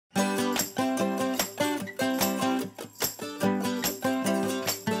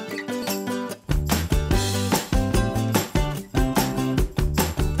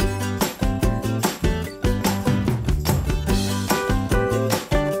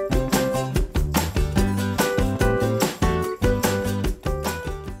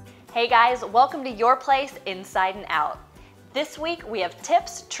Hey guys, welcome to Your Place Inside and Out. This week we have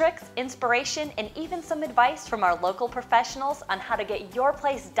tips, tricks, inspiration, and even some advice from our local professionals on how to get your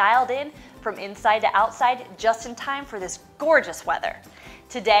place dialed in from inside to outside just in time for this gorgeous weather.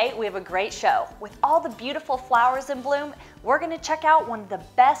 Today we have a great show. With all the beautiful flowers in bloom, we're going to check out one of the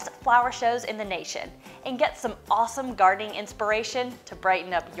best flower shows in the nation and get some awesome gardening inspiration to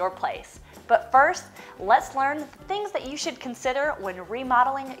brighten up your place. But first, let's learn the things that you should consider when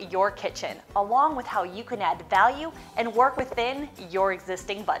remodeling your kitchen, along with how you can add value and work within your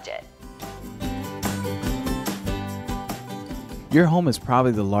existing budget. Your home is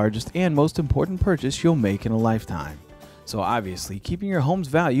probably the largest and most important purchase you'll make in a lifetime. So obviously, keeping your home's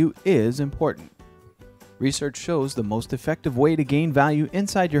value is important. Research shows the most effective way to gain value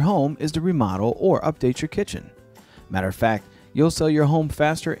inside your home is to remodel or update your kitchen. Matter of fact, you'll sell your home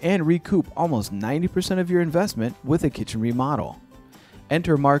faster and recoup almost 90% of your investment with a kitchen remodel.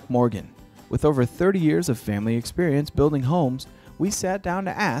 Enter Mark Morgan. With over 30 years of family experience building homes, we sat down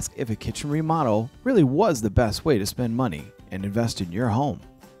to ask if a kitchen remodel really was the best way to spend money and invest in your home.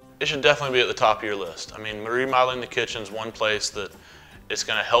 It should definitely be at the top of your list. I mean, remodeling the kitchen is one place that it's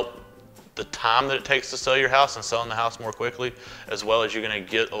going to help the time that it takes to sell your house and selling the house more quickly, as well as you're going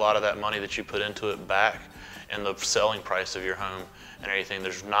to get a lot of that money that you put into it back and the selling price of your home and everything.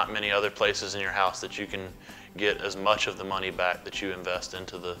 There's not many other places in your house that you can get as much of the money back that you invest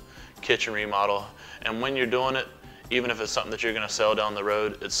into the kitchen remodel. And when you're doing it, even if it's something that you're going to sell down the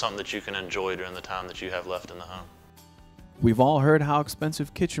road, it's something that you can enjoy during the time that you have left in the home. We've all heard how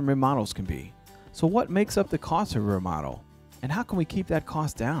expensive kitchen remodels can be. So what makes up the cost of a remodel? And how can we keep that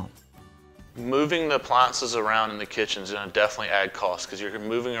cost down? Moving the appliances around in the kitchen is going to definitely add cost because you're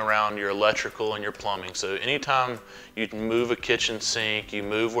moving around your electrical and your plumbing. So anytime you move a kitchen sink, you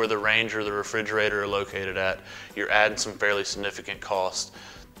move where the range or the refrigerator are located at, you're adding some fairly significant costs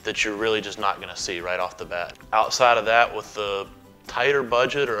that you're really just not going to see right off the bat. Outside of that, with the tighter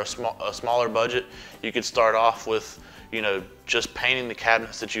budget or a smaller budget, you could start off with just painting the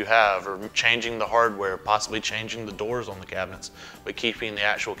cabinets that you have or changing the hardware, possibly changing the doors on the cabinets, but keeping the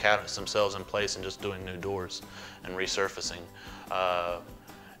actual cabinets themselves in place and just doing new doors and resurfacing.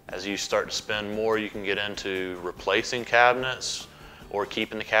 As you start to spend more, you can get into replacing cabinets or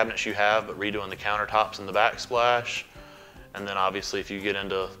keeping the cabinets you have but redoing the countertops and the backsplash. And then obviously if you get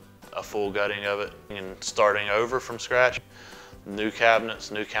into a full gutting of it and starting over from scratch, new cabinets,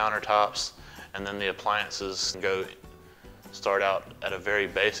 new countertops, and then the appliances go start out at a very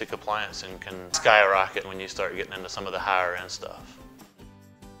basic appliance and can skyrocket when you start getting into some of the higher end stuff.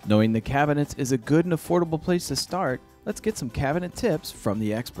 Knowing the cabinets is a good and affordable place to start, let's get some cabinet tips from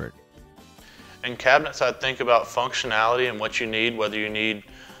the expert. In cabinets, I'd think about functionality and what you need, whether you need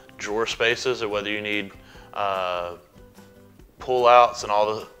drawer spaces or whether you need pull-outs and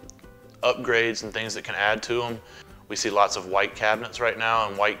all the upgrades and things that can add to them. We see lots of white cabinets right now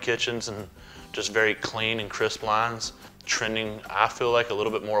and white kitchens and just very clean and crisp lines. Trending, I feel like, a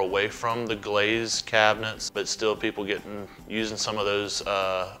little bit more away from the glazed cabinets, but still people using some of those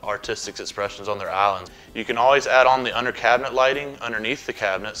artistic expressions on their islands. You can always add on the under cabinet lighting underneath the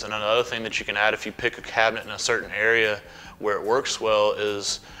cabinets, and another thing that you can add if you pick a cabinet in a certain area where it works well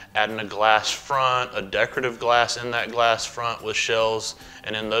is adding a glass front, a decorative glass in that glass front with shells,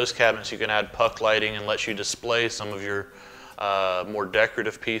 and in those cabinets you can add puck lighting and let you display some of your more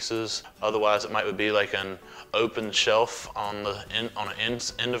decorative pieces. Otherwise it might be like an open shelf on an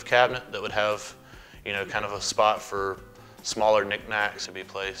end of cabinet that would have kind of a spot for smaller knickknacks to be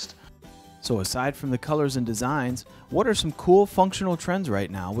placed. So aside from the colors and designs, what are some cool functional trends right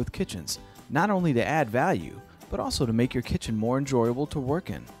now with kitchens? Not only to add value, but also to make your kitchen more enjoyable to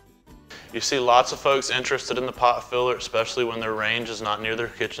work in. You see lots of folks interested in the pot filler, especially when their range is not near their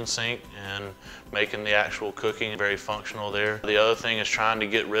kitchen sink, and making the actual cooking very functional there. The other thing is trying to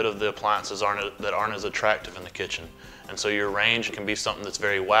get rid of the appliances that aren't as attractive in the kitchen. And so your range can be something that's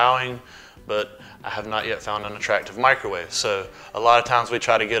very wowing, but I have not yet found an attractive microwave. So a lot of times we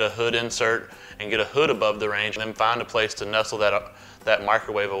try to get a hood insert and get a hood above the range and then find a place to nestle that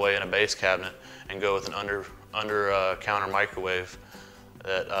microwave away in a base cabinet and go with an under counter microwave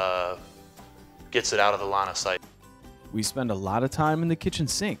that gets it out of the line of sight. We spend a lot of time in the kitchen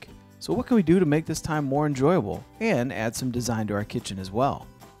sink, so what can we do to make this time more enjoyable and add some design to our kitchen as well?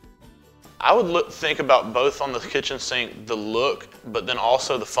 I would think about both on the kitchen sink, the look, but then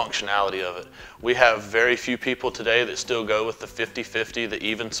also the functionality of it. We have very few people today that still go with the 50-50, the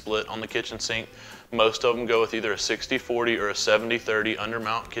even split on the kitchen sink. Most of them go with either a 60-40 or a 70-30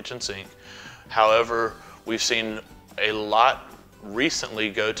 undermount kitchen sink. However, we've seen a lot recently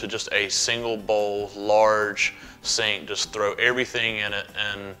go to just a single bowl, large sink, just throw everything in it.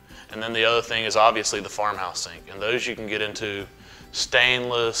 And then the other thing is obviously the farmhouse sink. And those you can get into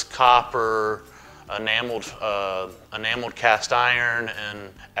stainless, copper, enameled cast iron, and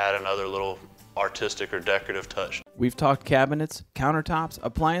add another little artistic or decorative touch. We've talked cabinets, countertops,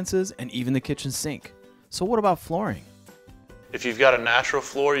 appliances, and even the kitchen sink. So what about flooring? If you've got a natural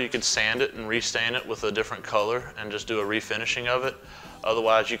floor, you can sand it and restain it with a different color and just do a refinishing of it.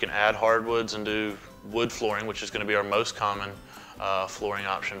 Otherwise, you can add hardwoods and do wood flooring, which is going to be our most common flooring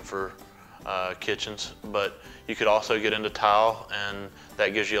option for kitchens. But you could also get into tile, and that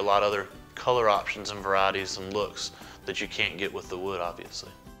gives you a lot of other color options and varieties and looks that you can't get with the wood,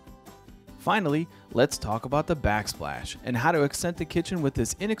 obviously. Finally, let's talk about the backsplash and how to accent the kitchen with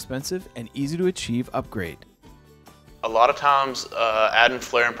this inexpensive and easy to achieve upgrade. A lot of times, adding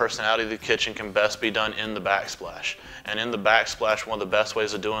flair and personality to the kitchen can best be done in the backsplash. And in the backsplash, one of the best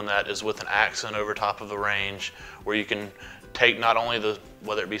ways of doing that is with an accent over top of the range, where you can take not only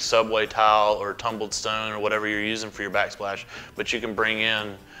whether it be subway tile or tumbled stone or whatever you're using for your backsplash, but you can bring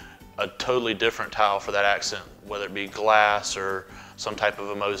in a totally different tile for that accent, whether it be glass or some type of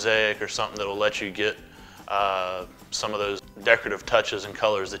a mosaic or something that will let you get some of those decorative touches and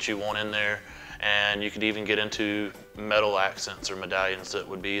colors that you want in there. And you could even get into metal accents or medallions that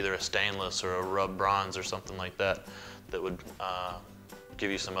would be either a stainless or a rubbed bronze or something like that, that would give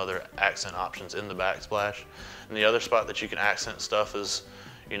you some other accent options in the backsplash. And the other spot that you can accent stuff is,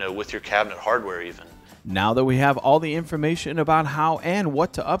 you know, with your cabinet hardware even. Now that we have all the information about how and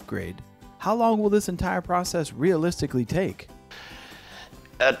what to upgrade, how long will this entire process realistically take?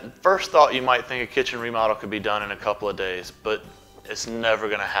 At first thought, you might think a kitchen remodel could be done in a couple of days, but it's never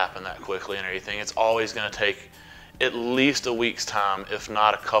going to happen that quickly and everything. It's always going to take at least a week's time, if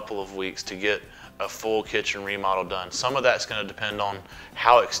not a couple of weeks, to get a full kitchen remodel done. Some of that's going to depend on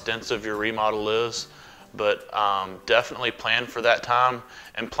how extensive your remodel is, but definitely plan for that time,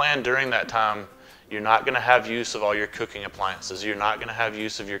 and plan during that time. You're not going to have use of all your cooking appliances. You're not going to have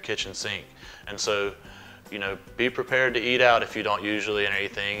use of your kitchen sink. And so, you know, be prepared to eat out if you don't usually and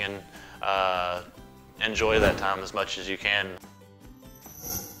everything, and enjoy that time as much as you can.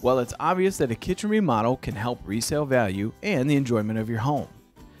 Well, it's obvious that a kitchen remodel can help resale value and the enjoyment of your home,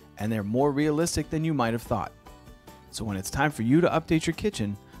 and they're more realistic than you might have thought. So when it's time for you to update your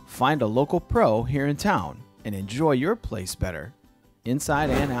kitchen, find a local pro here in town and enjoy your place better,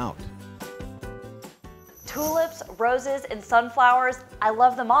 inside and out. Tulips, roses, and sunflowers, I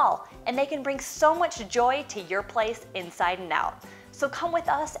love them all, and they can bring so much joy to your place inside and out. So come with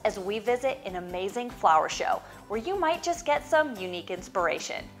us as we visit an amazing flower show where you might just get some unique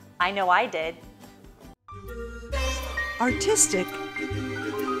inspiration. I know I did. Artistic,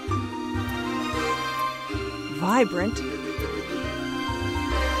 vibrant,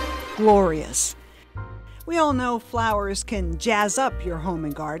 glorious. We all know flowers can jazz up your home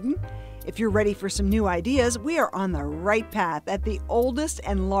and garden. If you're ready for some new ideas, we are on the right path at the oldest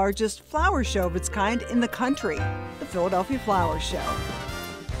and largest flower show of its kind in the country, the Philadelphia Flower Show.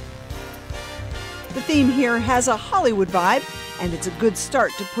 The theme here has a Hollywood vibe, and it's a good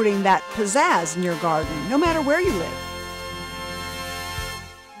start to putting that pizzazz in your garden, no matter where you live.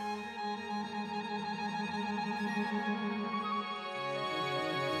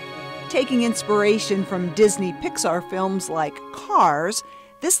 Taking inspiration from Disney Pixar films like Cars,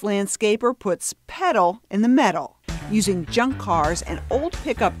 this landscaper puts pedal in the metal, using junk cars and old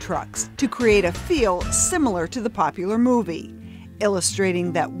pickup trucks to create a feel similar to the popular movie,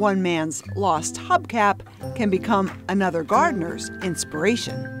 illustrating that one man's lost hubcap can become another gardener's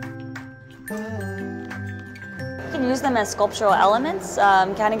inspiration. You can use them as sculptural elements,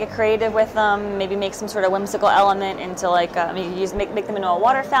 kind of get creative with them, maybe make some sort of whimsical element into like, make them into a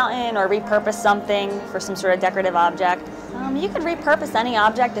water fountain or repurpose something for some sort of decorative object. You could repurpose any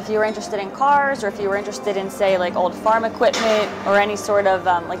object if you were interested in cars, or if you were interested in, say, like old farm equipment, or any sort of,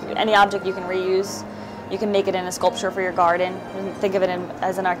 like any object you can reuse. You can make it in a sculpture for your garden. And think of it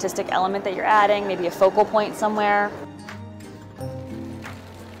as an artistic element that you're adding, maybe a focal point somewhere.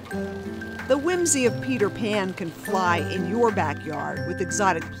 The whimsy of Peter Pan can fly in your backyard with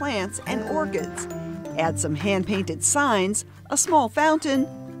exotic plants and orchids. Add some hand-painted signs, a small fountain,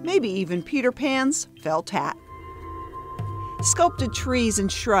 maybe even Peter Pan's felt hat. Sculpted trees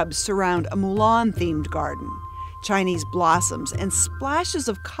and shrubs surround a Mulan-themed garden. Chinese blossoms and splashes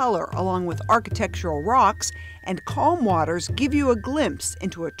of color along with architectural rocks and calm waters give you a glimpse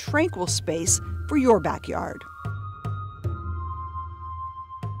into a tranquil space for your backyard.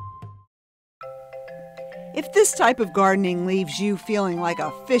 If this type of gardening leaves you feeling like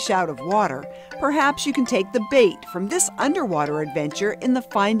a fish out of water, perhaps you can take the bait from this underwater adventure in the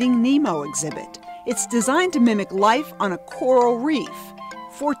Finding Nemo exhibit. It's designed to mimic life on a coral reef,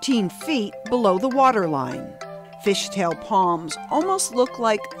 14 feet below the waterline. Fishtail palms almost look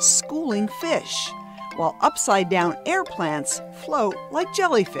like schooling fish, while upside-down air plants float like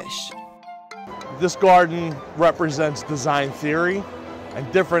jellyfish. This garden represents design theory and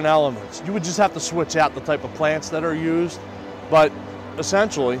different elements. You would just have to switch out the type of plants that are used, but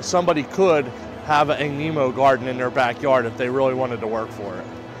essentially somebody could have a Nemo garden in their backyard if they really wanted to work for it.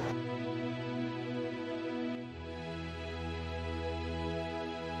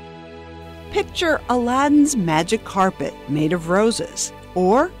 Picture Aladdin's magic carpet made of roses,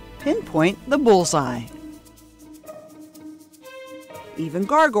 or pinpoint the bullseye. Even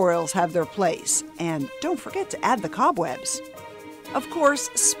gargoyles have their place, and don't forget to add the cobwebs. Of course,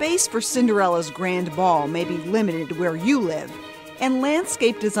 space for Cinderella's grand ball may be limited where you live, and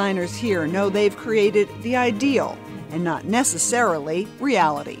landscape designers here know they've created the ideal and not necessarily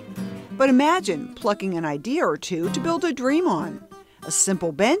reality. But imagine plucking an idea or two to build a dream on. A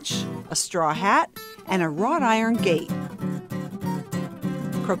simple bench, a straw hat, and a wrought iron gate.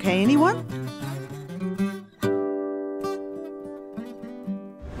 Croquet, anyone?